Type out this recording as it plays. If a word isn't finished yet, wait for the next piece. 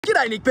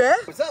G'day, Nick Bear.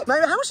 What's up? Mate,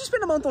 how much do you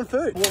spend a month on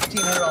food?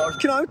 $1,400.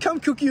 Can I come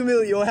cook you a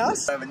meal at your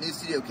house? I have a new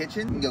studio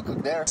kitchen. You can go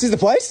cook there. This is the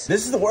place?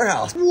 This is the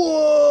warehouse.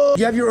 Whoa!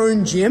 You have your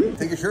own gym?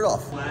 Take your shirt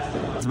off.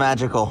 It's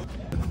magical.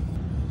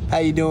 How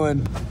you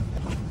doing?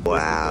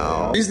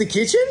 Wow. This is the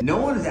kitchen? No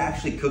one has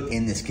actually cooked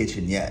in this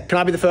kitchen yet. Can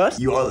I be the first?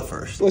 You are the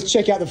first. Let's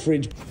check out the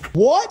fridge.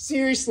 What?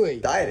 Seriously?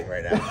 Dieting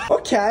right now.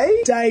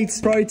 Okay.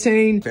 Dates,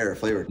 protein. Favorite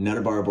flavor,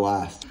 Nutter Bar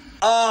Blast.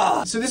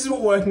 So this is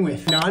what we're working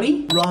with.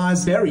 Nani,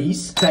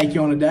 raspberries, take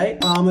you on a date,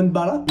 almond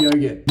butter,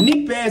 yogurt.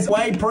 Nick Bear's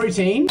whey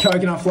protein,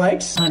 coconut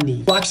flakes,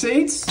 honey, flax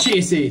seeds,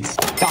 chia seeds.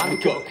 Time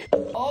to cook.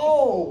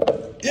 Oh!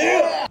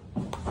 Yeah!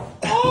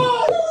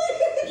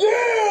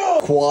 Oh!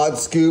 Yeah! Quad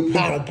scoop.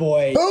 Atta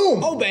boy.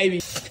 Boom! Oh,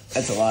 baby.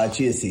 That's a lot of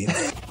chia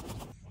seeds.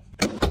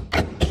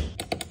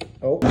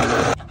 Oh.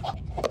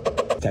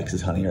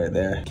 Texas honey right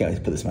there. Can't wait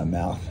to put this in my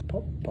mouth.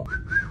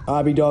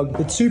 Arby Dog,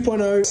 the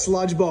 2.0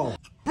 sludge bowl.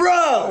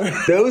 Bro!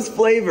 Those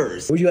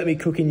flavors. Would you let me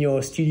cook in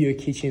your studio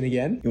kitchen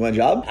again? You want a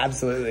job?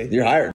 Absolutely. You're hired.